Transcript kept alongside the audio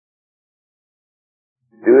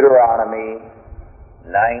Deuteronomy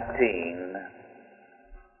 19,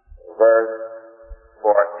 verse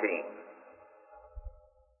 14.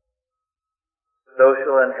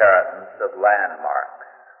 Social inheritance of landmarks.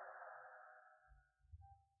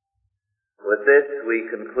 With this we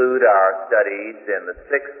conclude our studies in the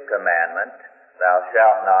sixth commandment, thou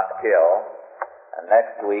shalt not kill, and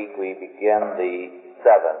next week we begin the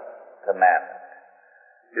seventh commandment.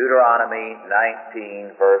 Deuteronomy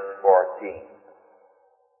 19, verse 14.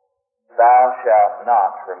 Thou shalt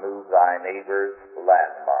not remove thy neighbor's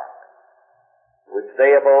landmark, which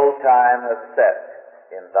they of old time have set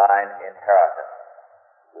in thine inheritance,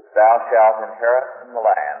 which thou shalt inherit in the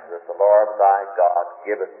land that the Lord thy God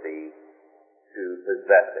giveth thee to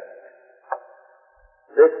possess it.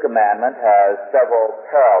 This commandment has several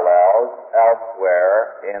parallels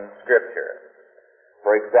elsewhere in Scripture.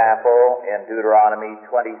 For example, in Deuteronomy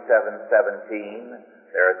 27:17,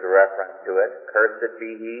 there is a reference to it, Cursed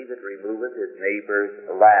be he that removeth his neighbor's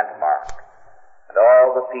landmark. And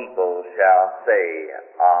all the people shall say,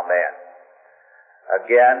 Amen.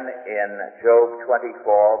 Again, in Job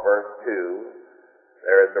 24, verse 2,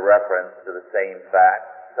 there is a reference to the same fact.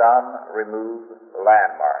 Some remove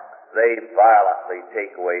landmarks. They violently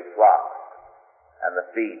take away flocks and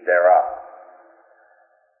the feed thereof.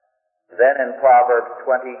 Then in Proverbs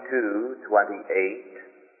 22:28,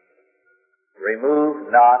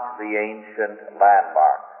 remove not the ancient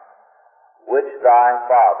landmarks, which thy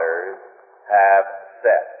fathers have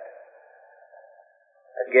set.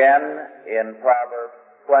 Again, in Proverbs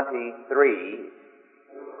 23,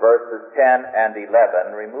 verses 10 and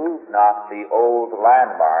 11, remove not the old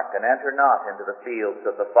landmark, and enter not into the fields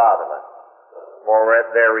of the fatherless. For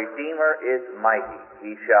their Redeemer is mighty,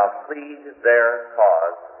 he shall plead their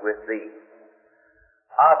cause with thee.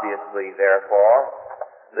 Obviously, therefore,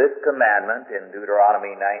 this commandment in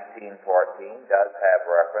Deuteronomy 19:14 does have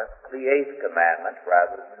reference to the eighth commandment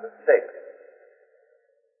rather than the sixth,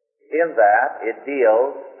 in that it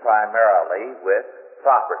deals primarily with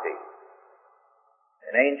property.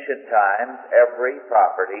 In ancient times, every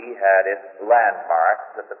property had its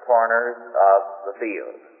landmarks at the corners of the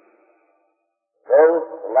field. Those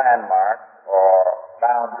landmarks, or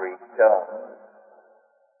boundary stones,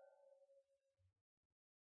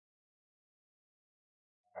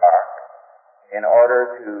 are in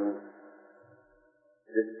order to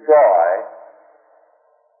destroy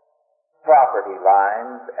property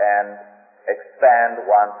lines and expand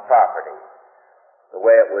one's property. The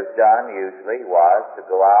way it was done usually was to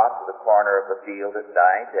go out to the corner of the field at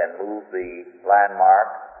night and move the landmark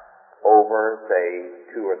over,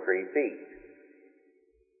 say, 2 or 3 feet.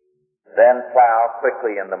 Then plow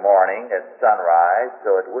quickly in the morning at sunrise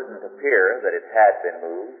so it wouldn't appear that it had been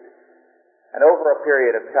moved. And over a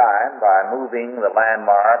period of time, by moving the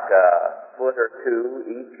landmark a foot or 2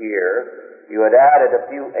 each year, you had added a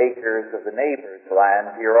few acres of the neighbor's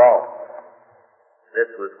land to your own.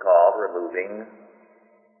 This was called removing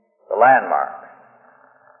the landmark.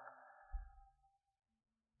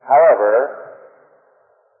 However,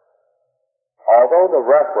 although the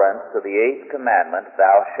reference to the eighth commandment,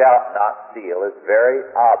 thou shalt not steal, is very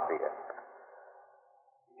obvious,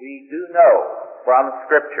 we do know from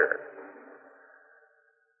Scripture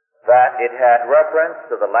that it had reference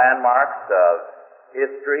to the landmarks of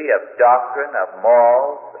history, of doctrine, of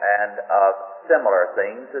morals, and of similar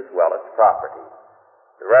things as well as property.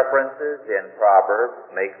 The references in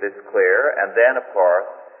Proverbs make this clear, and then, of course,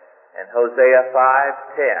 in Hosea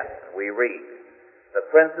 5:10, we read, the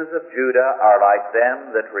princes of Judah are like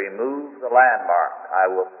them that remove the landmark. I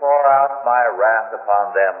will pour out my wrath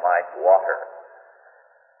upon them like water.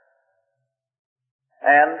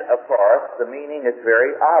 And, of course, the meaning is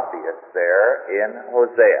very obvious there in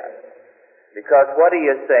Hosea, because what he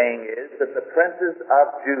is saying is that the princes of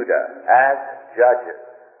Judah, as judges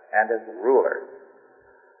and as rulers,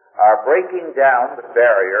 are breaking down the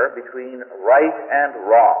barrier between right and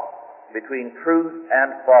wrong, between truth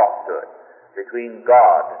and falsehood, between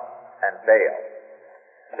God and Baal.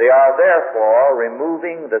 They are therefore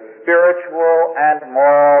removing the spiritual and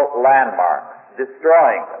moral landmarks,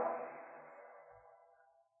 destroying them.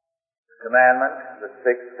 The commandment, the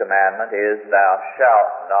sixth commandment, is thou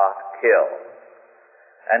shalt not kill.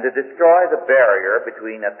 And to destroy the barrier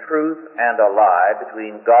between a truth and a lie,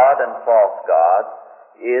 between God and false God,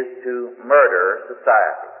 is to murder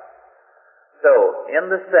society. So, in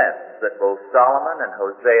the sense that both Solomon and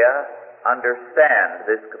Hosea understand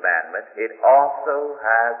this commandment, it also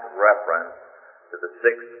has reference to the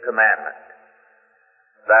sixth commandment.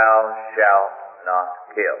 Thou shalt not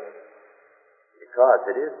kill. Because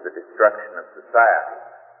it is the destruction of society.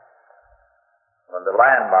 When the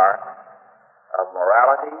landmarks of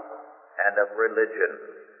morality and of religion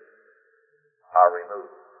are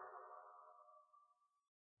removed.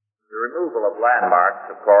 The removal of landmarks,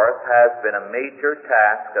 of course, has been a major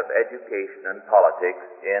task of education and politics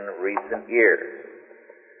in recent years.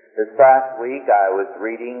 This past week I was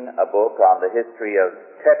reading a book on the history of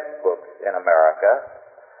textbooks in America,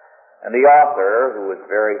 and the author, who was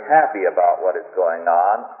very happy about what is going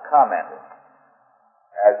on, commented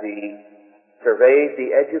as he surveyed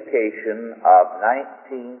the education of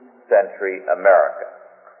 19th century America.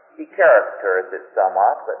 He characterized it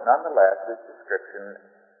somewhat, but nonetheless his description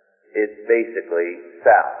is basically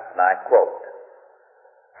sound, and I quote,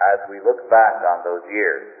 "As we look back on those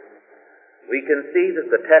years, we can see that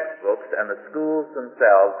the textbooks and the schools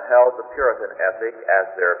themselves held the Puritan ethic as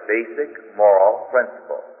their basic moral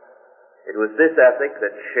principle. It was this ethic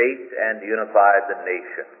that shaped and unified the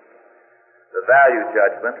nation. The value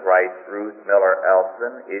judgment," writes Ruth Miller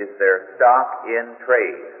Elson, "is their stock in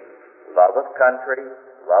trade: love of country,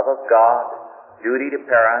 love of God, duty to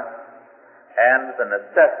parents, and the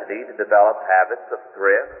necessity to develop habits of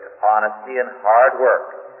thrift, honesty, and hard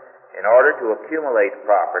work in order to accumulate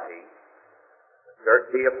property, the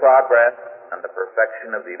certainty of progress, and the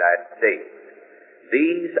perfection of the United States.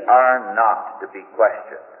 These are not to be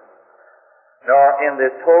questioned. Nor in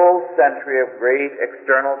this whole century of great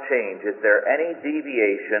external change is there any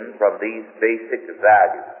deviation from these basic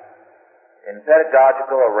values. In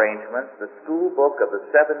pedagogical arrangements, the school book of the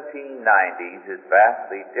 1790s is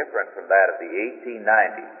vastly different from that of the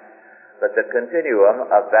 1890s, but the continuum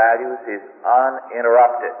of values is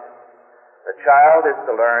uninterrupted. The child is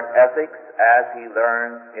to learn ethics as he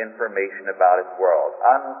learns information about his world,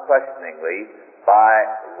 unquestioningly by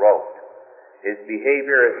rote. His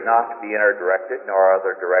behavior is not to be inner-directed nor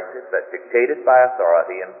other-directed, but dictated by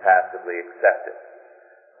authority and passively accepted.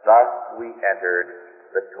 Thus we entered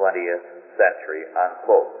the 20th century,"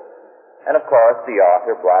 unquote. And of course the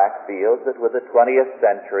author Black feels that with the 20th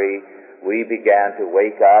century we began to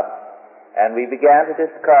wake up and we began to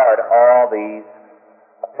discard all these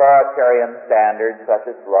authoritarian standards such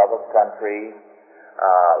as love of country,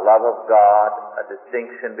 love of God, a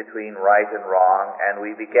distinction between right and wrong, and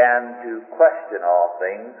we began to question all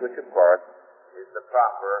things, which of course is the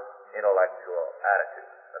proper intellectual attitude,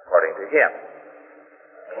 according to him.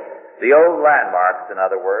 The old landmarks, in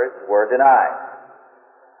other words, were denied.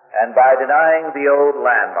 And by denying the old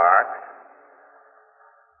landmarks,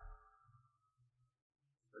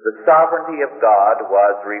 the sovereignty of God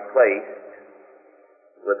was replaced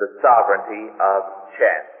with the sovereignty of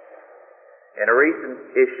chance. In a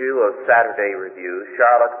recent issue of Saturday Review,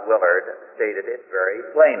 Charlotte Willard stated it very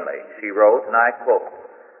plainly. She wrote, and I quote,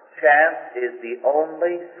 "Chance is the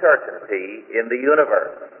only certainty in the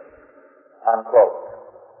universe," unquote.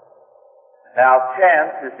 Now,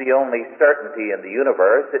 chance is the only certainty in the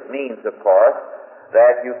universe. It means, of course,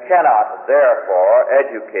 that you cannot, therefore,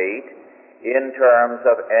 educate in terms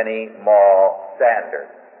of any moral standard,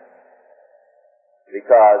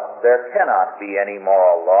 because there cannot be any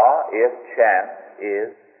moral law if chance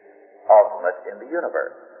is ultimate in the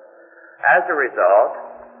universe. As a result,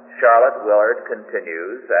 Charlotte Willard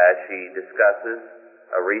continues as she discusses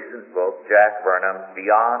a recent book, Jack Burnham's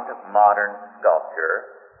Beyond Modern Sculpture,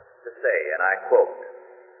 to say, and I quote,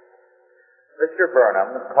 Mr.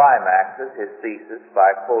 Burnham climaxes his thesis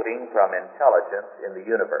by quoting from Intelligence in the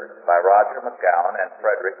Universe by Roger McGowan and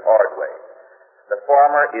Frederick Ordway. The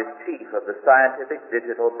former is chief of the Scientific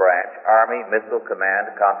Digital Branch, Army Missile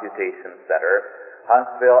Command Computation Center,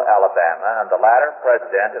 Huntsville, Alabama, and the latter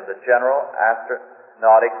president of the General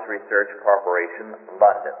Astronautics Research Corporation,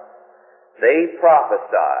 London. They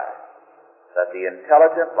prophesy that the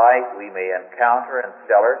intelligent life we may encounter in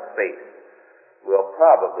stellar space will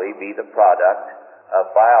probably be the product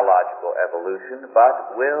of biological evolution,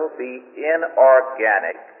 but will be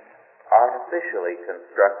inorganic, artificially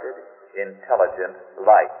constructed, intelligent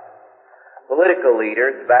life. Political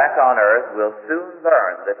leaders back on Earth will soon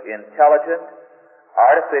learn that intelligent,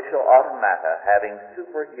 artificial automata having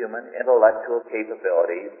superhuman intellectual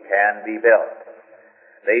capabilities can be built.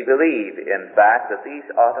 They believe, in fact, that these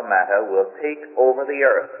automata will take over the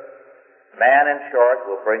earth. Man, in short,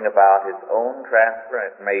 will bring about his own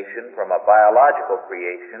transformation from a biological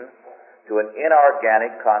creation to an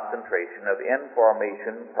inorganic concentration of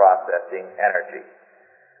information processing energy.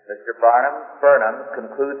 Mr. Burnham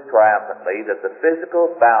concludes triumphantly that the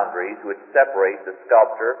physical boundaries which separate the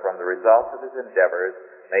sculptor from the results of his endeavors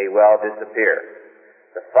may well disappear.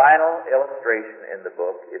 The final illustration in the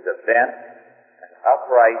book is a bent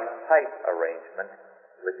upright type arrangement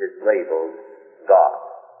which is labeled God,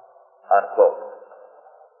 unquote.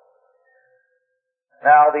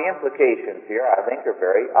 Now, the implications here, I think, are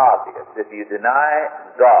very obvious. If you deny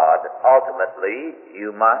God, ultimately, you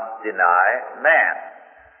must deny man.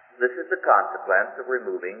 This is the consequence of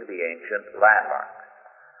removing the ancient landmarks.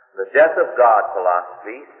 The death of God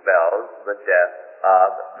philosophy spells the death of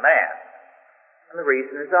man. And the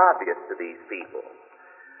reason is obvious to these people.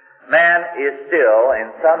 Man is still, in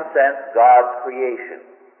some sense, God's creation.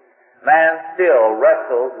 Man still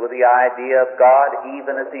wrestles with the idea of God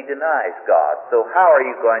even as he denies God. So how are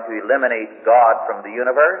you going to eliminate God from the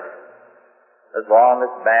universe? As long as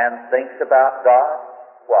man thinks about God?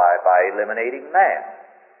 Why, by eliminating man.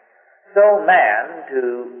 So man, to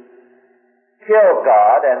kill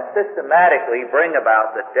God and systematically bring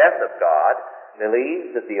about the death of God,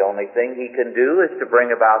 believes that the only thing he can do is to bring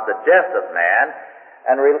about the death of man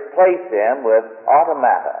and replace him with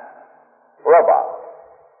automata, robots,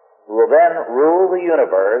 who will then rule the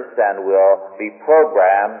universe and will be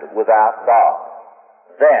programmed without God.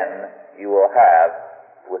 Then you will have,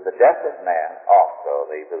 with the death of man also,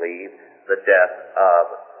 they believe, the death of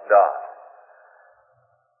God.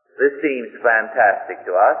 This seems fantastic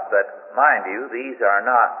to us, but mind you, these are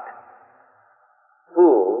not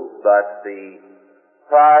fools, but the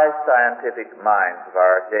prized scientific minds of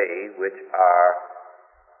our day which are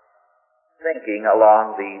thinking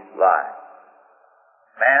along these lines.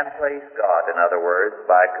 Man plays God, in other words,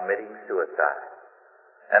 by committing suicide.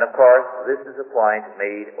 And of course, this is a point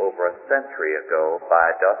made over a century ago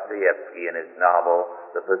by Dostoevsky in his novel,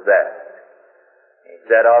 The Possessed. He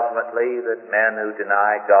said ultimately that men who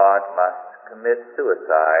deny God must commit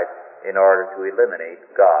suicide in order to eliminate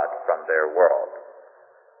God from their world.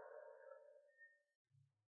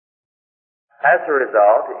 As a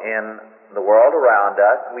result, in the world around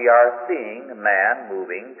us, we are seeing man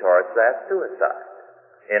moving towards that suicide.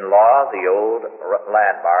 In law, the old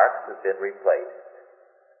landmarks have been replaced.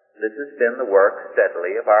 This has been the work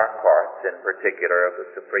steadily of our courts, in particular of the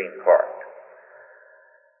Supreme Court.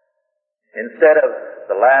 Instead of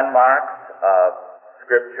the landmarks of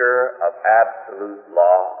Scripture, of absolute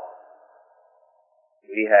law,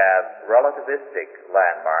 we have relativistic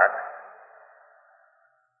landmarks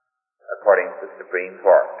according to the Supreme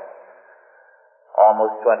Court.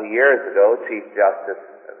 Almost 20 years ago, Chief Justice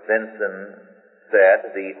Vinson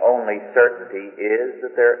said, the only certainty is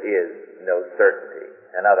that there is no certainty.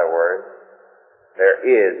 In other words, there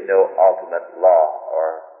is no ultimate law or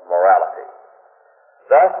morality.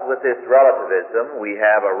 Thus, with this relativism, we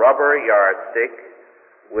have a rubber yardstick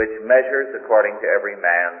which measures according to every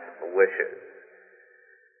man's wishes.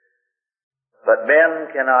 But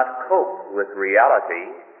men cannot cope with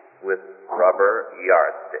reality with rubber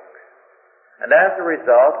yardsticks. And as a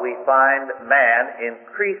result, we find man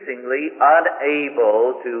increasingly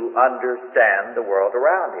unable to understand the world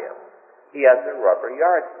around him. He has a rubber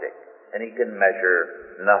yardstick, and he can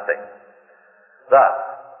measure nothing. Thus,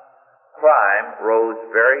 crime rose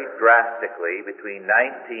very drastically between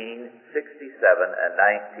 1967 and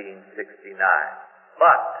 1969.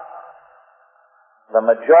 But the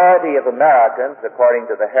majority of Americans, according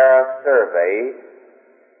to the Harris survey,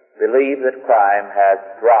 believe that crime has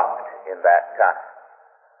dropped in that time.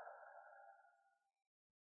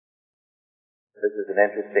 This is an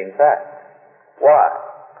interesting fact. Why?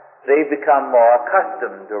 They've become more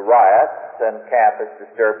accustomed to riots and campus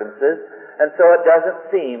disturbances, and so it doesn't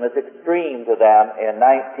seem as extreme to them in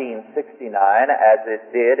 1969 as it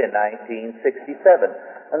did in 1967.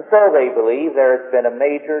 And so they believe there has been a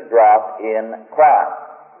major drop in crime.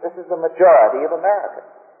 This is the majority of Americans.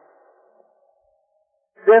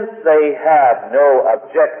 Since they have no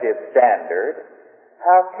objective standard,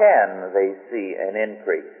 how can they see an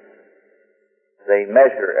increase? They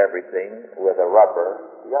measure everything with a rubber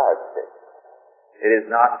yardstick. It is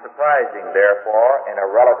not surprising, therefore, in a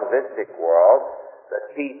relativistic world,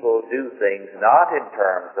 that people do things not in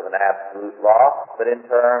terms of an absolute law, but in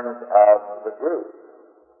terms of the group.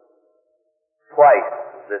 Twice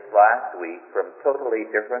this last week, from totally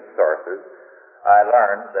different sources, I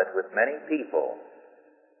learned that with many people,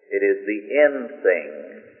 it is the end thing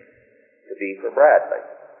to be for Bradley.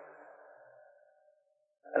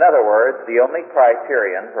 In other words, the only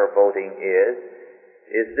criterion for voting is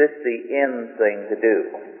this the end thing to do?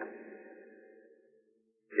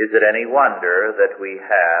 Is it any wonder that we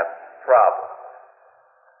have problems?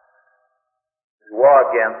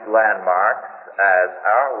 War against landmarks, as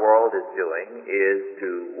our world is doing, is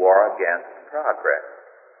to war against progress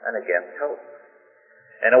and against hope.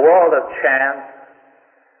 In a world of chance,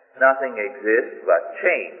 nothing exists but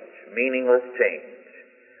change, meaningless change.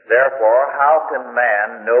 Therefore, how can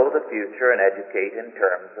man know the future and educate in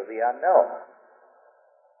terms of the unknown?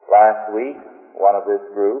 Last week, one of this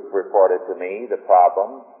group reported to me the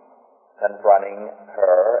problem confronting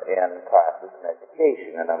her in classes in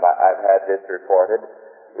education. And I've had this reported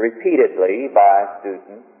repeatedly by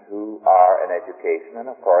students who are in education, and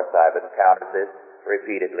of course I've encountered this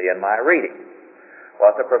repeatedly in my reading.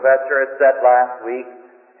 What the professor had said last week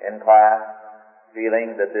in class,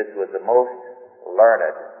 feeling that this was the most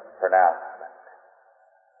learned pronouncement,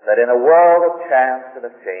 that in a world of chance and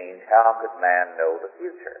of change, how could man know the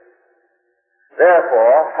future?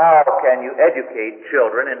 Therefore, how can you educate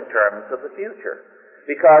children in terms of the future?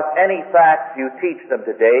 Because any facts you teach them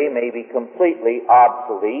today may be completely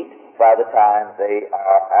obsolete by the time they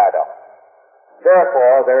are adults.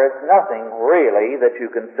 Therefore, there is nothing really that you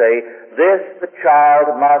can say, this the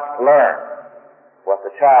child must learn. What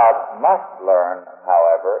the child must learn,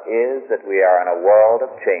 however, is that we are in a world of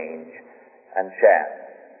change and chance,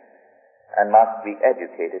 and must be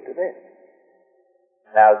educated to this.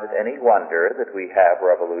 Now, is it any wonder that we have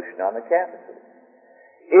revolution on the campuses?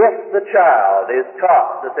 If the child is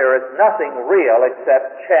taught that there is nothing real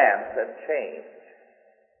except chance and change,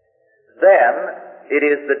 then it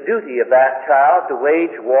is the duty of that child to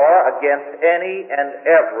wage war against any and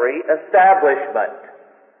every establishment,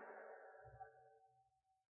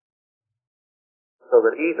 so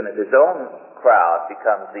that even if his own crowd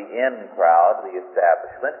becomes the in crowd, the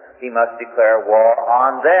establishment, he must declare war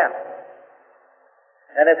on them.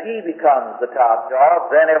 And if he becomes the top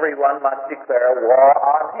dog, then everyone must declare war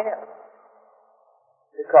on him,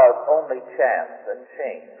 because only chance and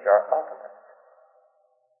change are ultimate.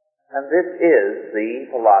 And this is the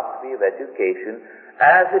philosophy of education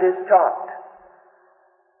as it is taught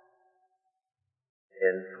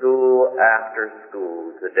in school after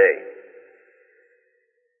school today.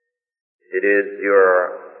 It is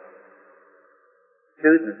your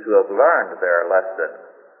students who have learned their lesson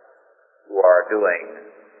who are doing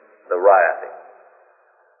the rioting.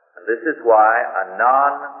 And this is why a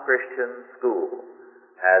non-Christian school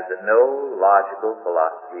has no logical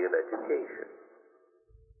philosophy of education.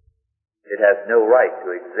 It has no right to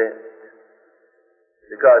exist,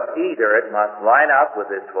 because either it must line up with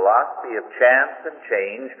this philosophy of chance and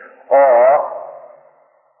change, or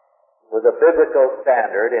with a biblical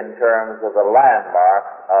standard in terms of the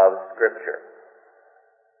landmarks of Scripture.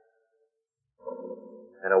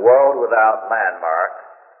 In a world without landmarks,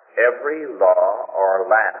 every law or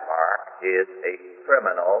landmark is a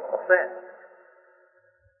criminal offense,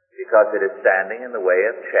 because it is standing in the way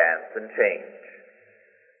of chance and change.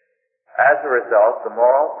 As a result, the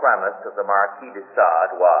moral premise of the Marquis de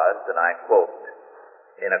Sade was, and I quote,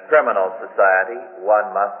 "In a criminal society,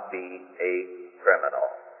 one must be a criminal,"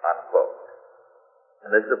 unquote.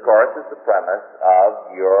 And this, of course, is the premise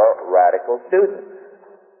of your radical students.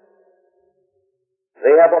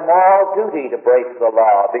 They have a moral duty to break the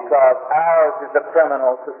law, because ours is a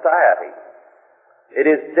criminal society. It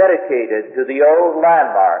is dedicated to the old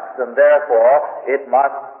landmarks, and therefore it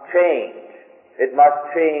must change. It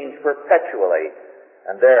must change perpetually,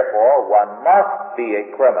 and therefore one must be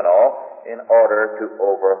a criminal in order to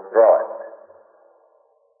overthrow it.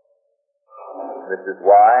 This is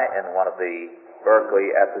why, in one of the Berkeley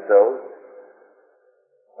episodes,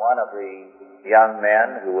 one of the young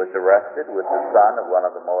men who was arrested was the son of one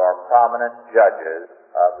of the more prominent judges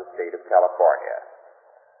of the state of California.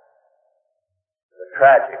 The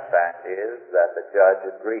tragic fact is that the judge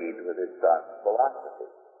agreed with his son's philosophy.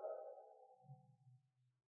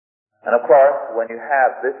 And of course, when you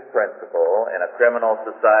have this principle in a criminal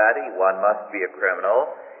society, one must be a criminal,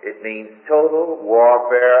 it means total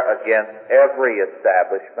warfare against every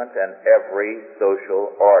establishment and every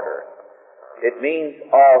social order. It means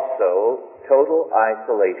also total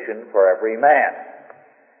isolation for every man.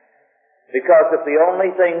 Because if the only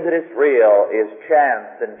thing that is real is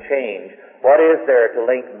chance and change, what is there to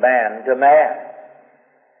link man to man?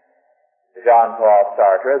 Jean-Paul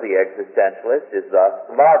Sartre, the existentialist, is thus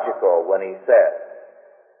logical when he says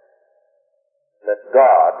that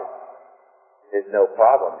God is no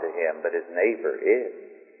problem to him, but his neighbor is.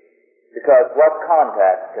 Because what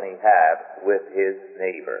contact can he have with his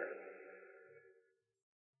neighbor?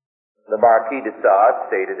 The Marquis de Sade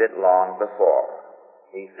stated it long before.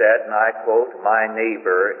 He said, and I quote, "My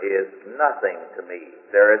neighbor is nothing to me.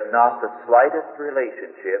 There is not the slightest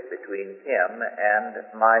relationship between him and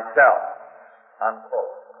myself,"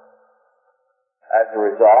 unquote. As a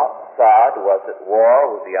result, Sade was at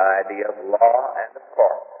war with the idea of law and of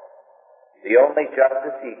court. The only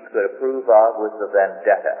justice he could approve of was the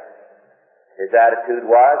vendetta. His attitude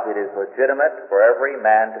was, it is legitimate for every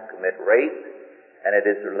man to commit rape, and it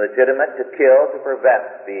is legitimate to kill to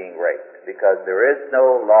prevent being raped, because there is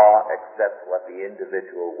no law except what the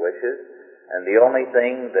individual wishes, And the only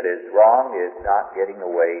thing that is wrong is not getting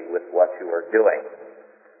away with what you are doing.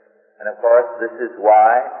 And of course, this is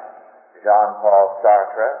why Jean-Paul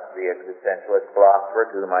Sartre, the existentialist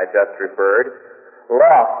philosopher to whom I just referred,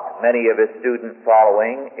 lost many of his student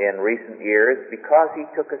following in recent years because he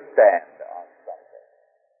took a stand on something.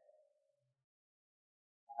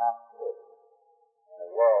 In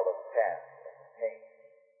a world of chance and change,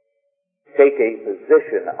 take a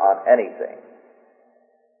position on anything,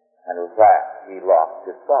 and with that he lost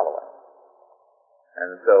his following.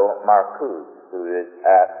 And so Marcuse, who is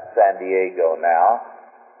at San Diego now,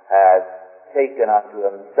 has taken unto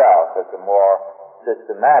himself as a more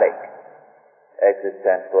systematic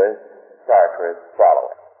existentialist Sartre's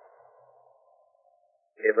following.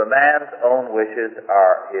 If a man's own wishes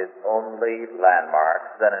are his only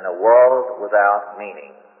landmarks, then in a world without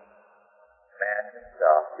meaning, man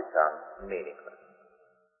himself becomes meaningless.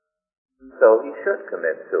 So he should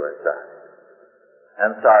commit suicide.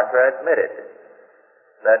 And Sartre admitted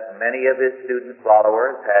that many of his student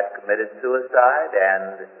followers had committed suicide,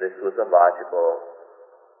 and this was a logical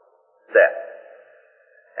step.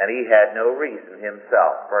 And he had no reason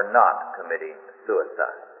himself for not committing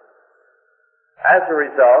suicide. As a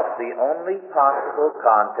result, the only possible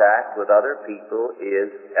contact with other people is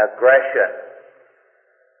aggression.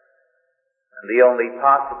 And the only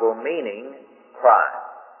possible meaning, crime.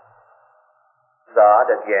 God,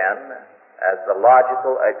 again, as the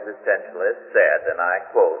logical existentialist said, and I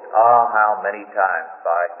quote, "Ah, how many times,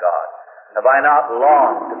 by God, have I not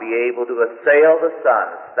longed to be able to assail the sun,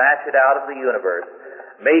 snatch it out of the universe,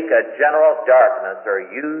 make a general darkness, or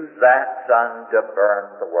use that sun to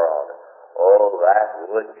burn the world. Oh, that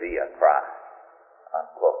would be a crime."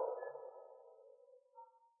 Unquote.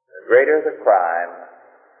 The greater the crime,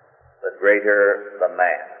 the greater the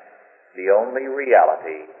man. The only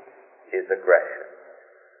reality is aggression.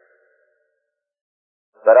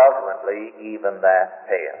 But ultimately, even that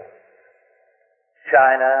pales.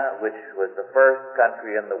 China, which was the first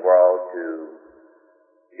country in the world to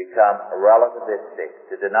become relativistic,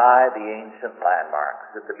 to deny the ancient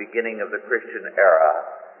landmarks at the beginning of the Christian era,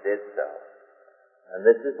 did so. And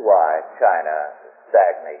this is why China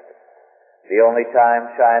stagnated. The only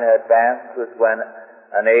time China advanced was when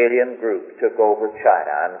an alien group took over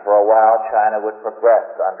China, and for a while China would progress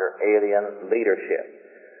under alien leadership.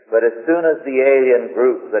 But as soon as the alien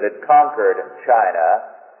group that had conquered China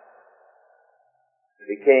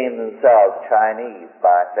became themselves Chinese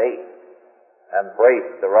by faith,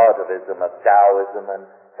 embraced the relativism of Taoism and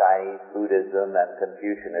Chinese Buddhism and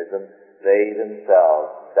Confucianism, they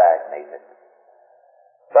themselves stagnated.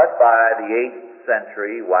 But by the 8th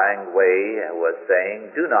century, Wang Wei was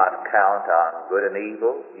saying, "Do not count on good and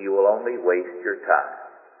evil, you will only waste your time."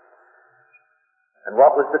 And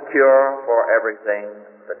what was the cure for everything?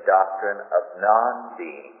 The doctrine of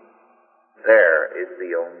non-being. There is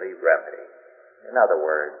the only remedy. In other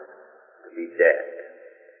words, to be dead.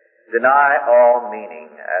 Deny all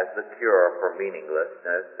meaning as the cure for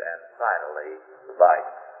meaninglessness, and finally,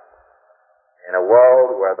 life. In a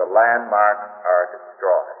world where the landmarks are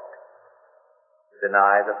destroyed,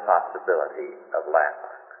 deny the possibility of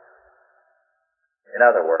landmarks. In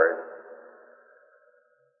other words,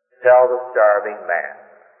 tell the starving man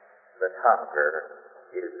that hunger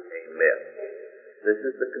is a myth. This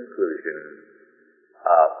is the conclusion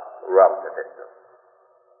of relativism.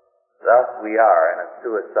 Thus we are in a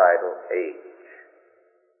suicidal age,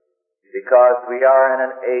 because we are in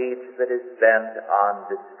an age that is bent on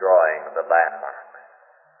destroying the landmarks.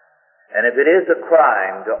 And if it is a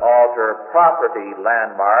crime to alter property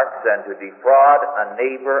landmarks and to defraud a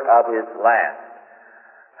neighbor of his land,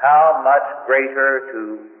 how much greater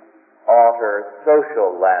to alter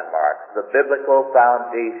social landmarks, the biblical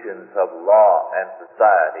foundations of law and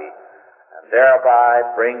society, and thereby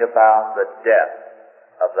bring about the death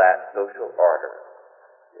of that social order.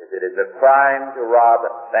 If it is a crime to rob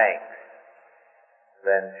banks,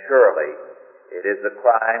 then surely it is a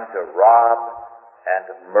crime to rob and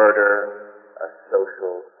to murder a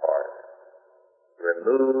social order.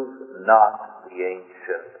 Remove not the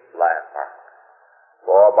ancient landmarks,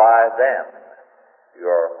 for by them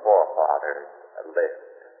your forefathers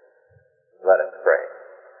lived. Let us pray.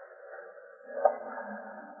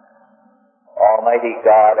 Almighty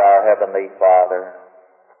God, our Heavenly Father,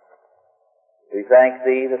 we thank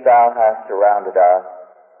Thee that Thou hast surrounded us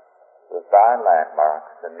with Thy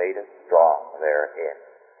landmarks and made us strong therein.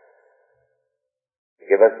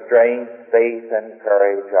 Give us strength, faith, and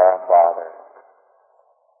courage, our Father,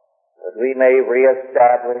 that we may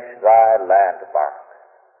reestablish Thy landmarks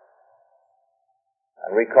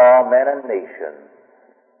and recall men and nations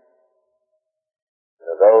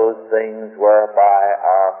to those things whereby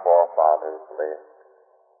our forefathers lived,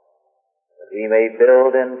 that we may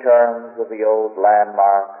build in terms of the old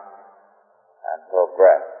landmarks and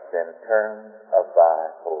progress in terms of thy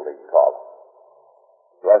holy calling.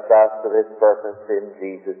 Bless us for this purpose in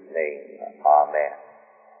Jesus' name. Amen.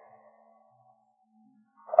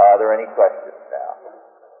 Are there any questions now?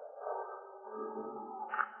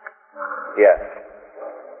 Yes.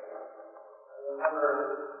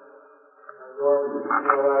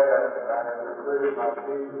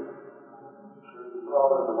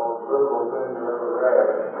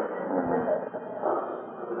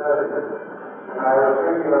 And I was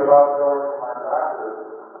thinking about going to my doctor.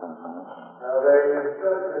 Now they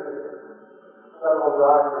insisted, several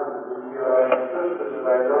doctors at the IBL insisted that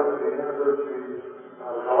I go to the University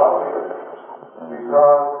of Columbia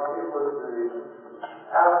because it was the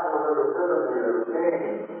absolute epitome of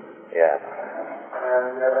pain. Yeah.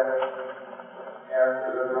 And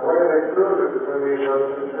the way they proved it to me was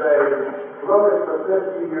to say, look at the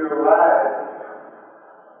 50-year lag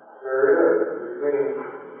there is between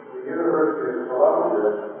the University of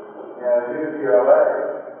Columbia and UCLA.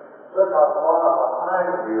 Look how far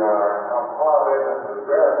behind we are, how far they have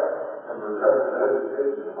progressed in regards to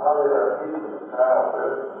education, how they have teaching the child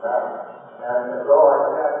this and that. And though I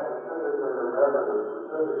can't specifically remember the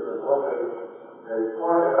specifics of what they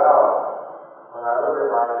pointed out, when I look at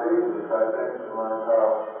my thesis, I think to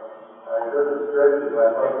myself, my goodness gracious, I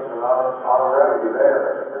must have been already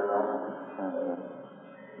there, you know.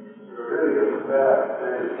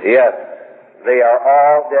 Yes, they are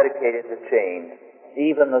all dedicated to change,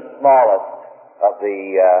 even the smallest of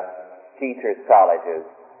the teachers' colleges.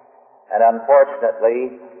 And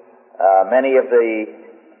unfortunately, many of the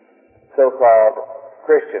so-called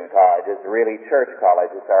Christian colleges, really church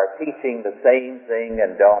colleges, are teaching the same thing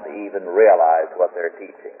and don't even realize what they're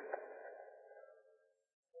teaching.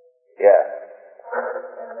 Yes.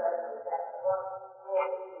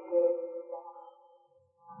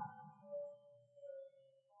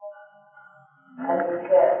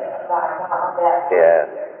 Yes.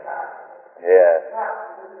 Yes.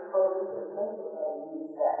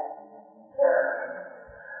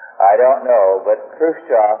 I don't know, but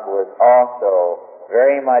Khrushchev was also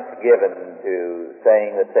very much given to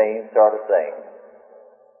saying the same sort of thing.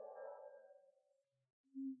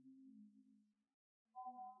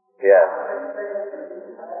 Yes.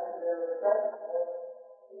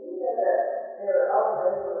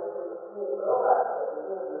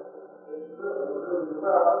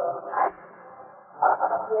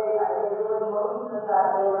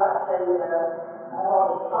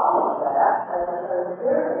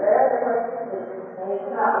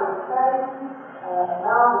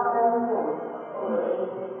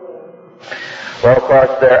 Well, of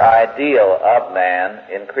course, their ideal of man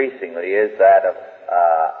increasingly is that of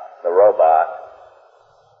the robot,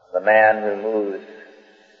 the man who moves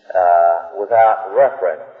without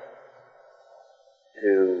reference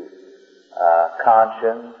to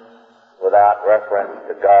conscience, without reference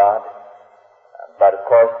to God. But of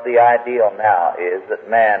course, the ideal now is that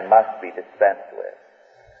man must be dispensed with.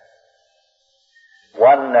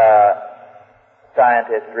 One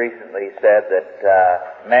scientist recently said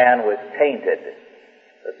that man was tainted,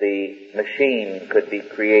 that the machine could be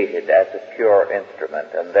created as a pure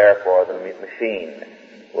instrument, and therefore the machine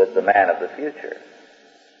was the man of the future.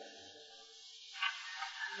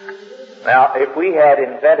 Now, if we had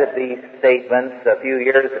invented these statements a few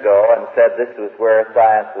years ago and said this was where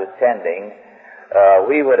science was tending,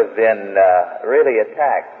 we would have been really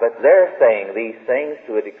attacked. But they're saying these things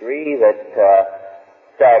to a degree that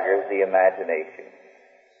staggers the imagination.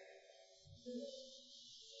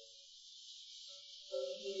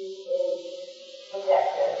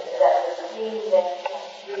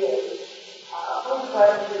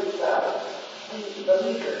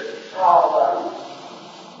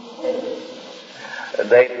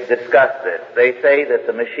 They discuss this. They say that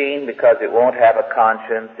the machine, because it won't have a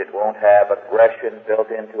conscience, it won't have aggression built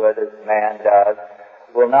into it as man does,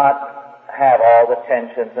 will not have all the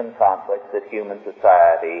tensions and conflicts that human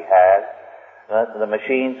society has. The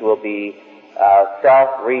machines will be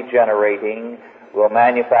self-regenerating, will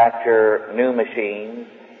manufacture new machines.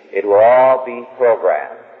 It will all be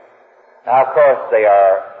programmed. Now, of course, they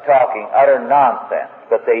are talking utter nonsense,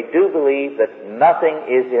 but they do believe that nothing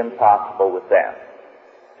is impossible with them.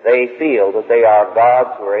 They feel that they are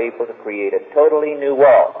gods who are able to create a totally new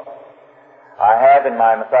world. I have in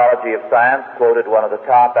my Mythology of Science quoted one of the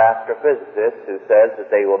top astrophysicists who says that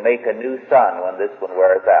they will make a new sun when this one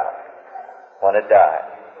wears out, when it dies.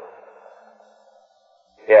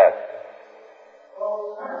 Yes.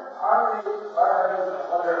 Well, are these viruses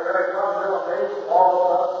under very fundamental basis all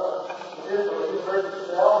of us physical universe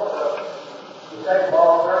itself, the second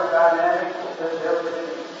law of thermodynamics, that says everything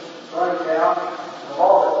runs down the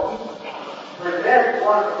law of heat. Presents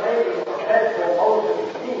one of the perpetual motion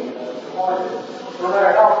machine. No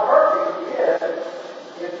matter how perfect it is,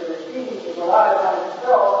 if the machine relies on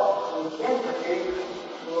itself, the entity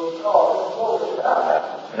will cause motion.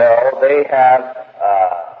 No, they have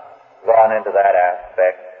gone into that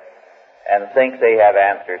aspect and think they have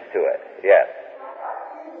answers to it. Yes.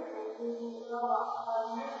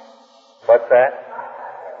 What's that?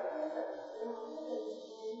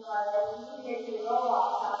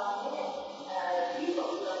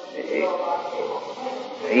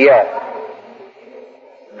 Yes.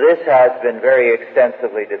 This has been very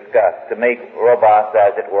extensively discussed, to make robots,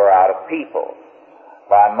 as it were, out of people,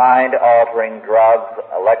 by mind-altering drugs,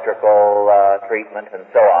 electrical treatment, and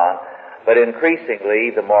so on. But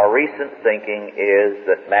increasingly, the more recent thinking is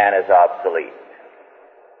that man is obsolete.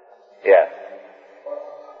 Yes.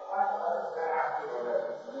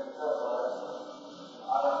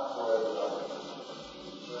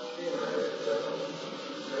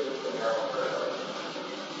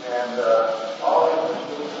 And all these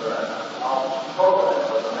machines are programmed,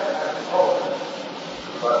 but the man has to program.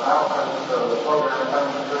 But now the program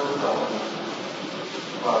comes through from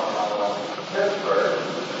Pittsburgh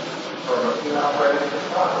for machine operating in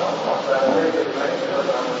Chicago. Once that big is made, the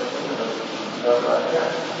machine does that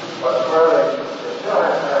again. But where they still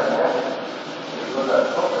have to have magic to do that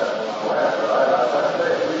programming on the lab. But I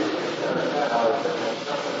say we understand how they fit in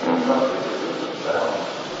something themselves.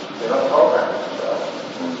 They don't program themselves.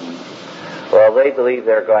 Well, they believe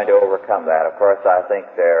they're going to overcome that. Of course, I think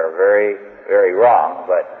they're very, very wrong,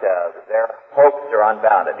 but their hopes are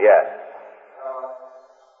unbounded, yes.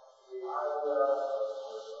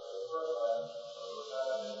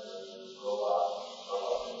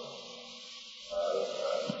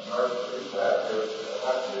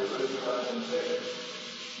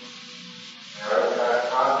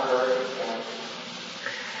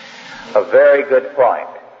 A very good point.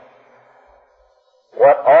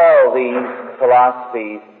 What all these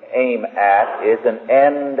philosophies aim at is an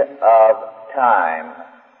end of time,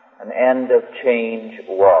 an end of change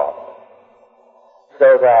world,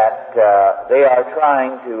 so that they are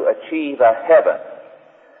trying to achieve a heaven.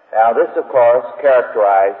 Now this, of course,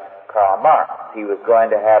 characterized Karl Marx. He was going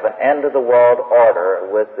to have an end of the world order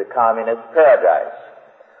with the communist paradise,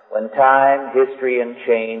 when time, history, and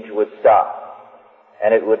change would stop.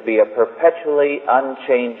 And it would be a perpetually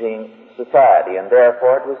unchanging society, and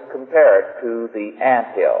therefore it was compared to the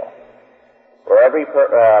anthill, where every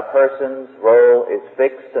person's role is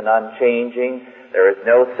fixed and unchanging. There is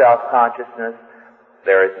no self-consciousness.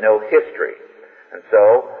 There is no history. And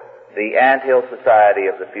so the anthill society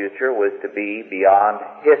of the future was to be beyond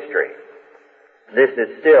history. This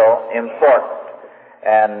is still important.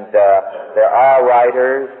 And there are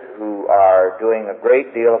writers who are doing a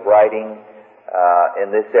great deal of writing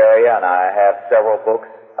in this area, and I have several books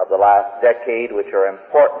of the last decade which are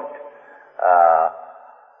important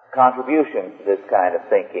contributions to this kind of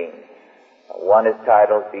thinking. One is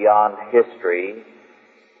titled Beyond History,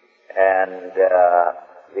 and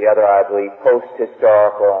the other, I believe,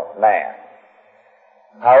 Post-Historical Man.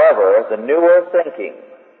 However, the newer thinking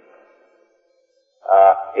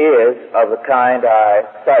is of the kind I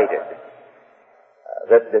cited,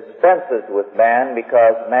 that dispenses with man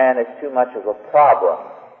because man is too much of a problem.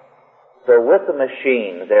 So with the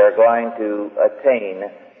machine, they're going to attain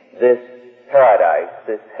this paradise,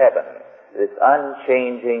 this heaven, this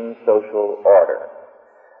unchanging social order.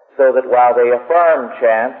 So that while they affirm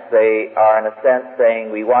chance, they are in a sense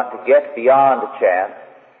saying we want to get beyond chance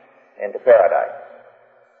into paradise.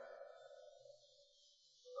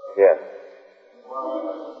 Yes.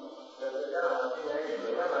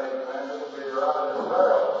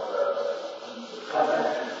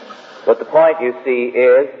 But the point, you see,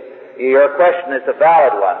 is, your question is a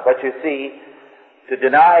valid one, but you see, to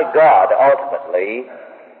deny God, ultimately,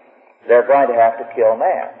 they're going to have to kill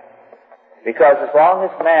man. Because as long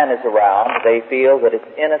as man is around, they feel that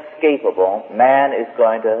it's inescapable. Man is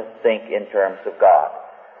going to think in terms of God.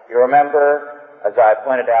 You remember, as I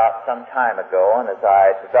pointed out some time ago, and as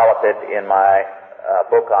I developed it in my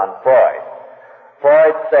book on Freud,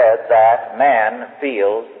 Freud said that man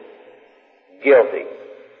feels guilty.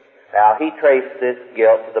 Now, he traced this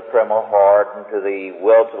guilt to the primal horde and to the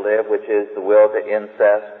will to live, which is the will to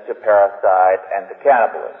incest, to parricide, and to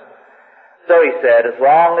cannibalism. So he said, as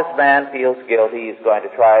long as man feels guilty, he's going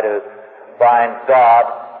to try to find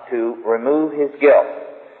God to remove his guilt.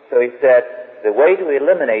 So he said, the way to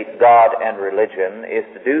eliminate God and religion is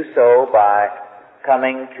to do so by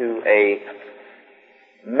coming to a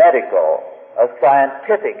medical a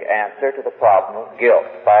scientific answer to the problem of guilt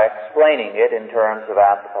by explaining it in terms of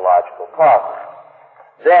anthropological causes.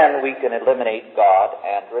 Then we can eliminate God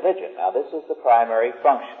and religion. Now, this is the primary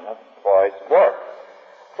function of Freud's work.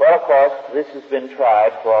 Well, of course, this has been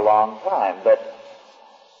tried for a long time, but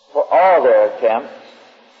for all their attempts,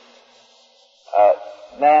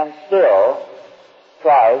 man still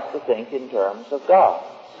tries to think in terms of God.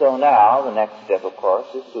 So now, the next step, of course,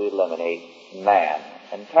 is to eliminate man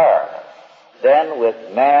entirely. Then, with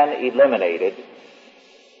man eliminated,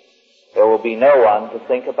 there will be no one to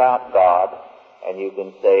think about God, and you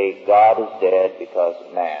can say God is dead because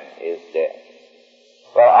man is dead.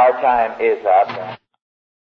 Well, our time is up.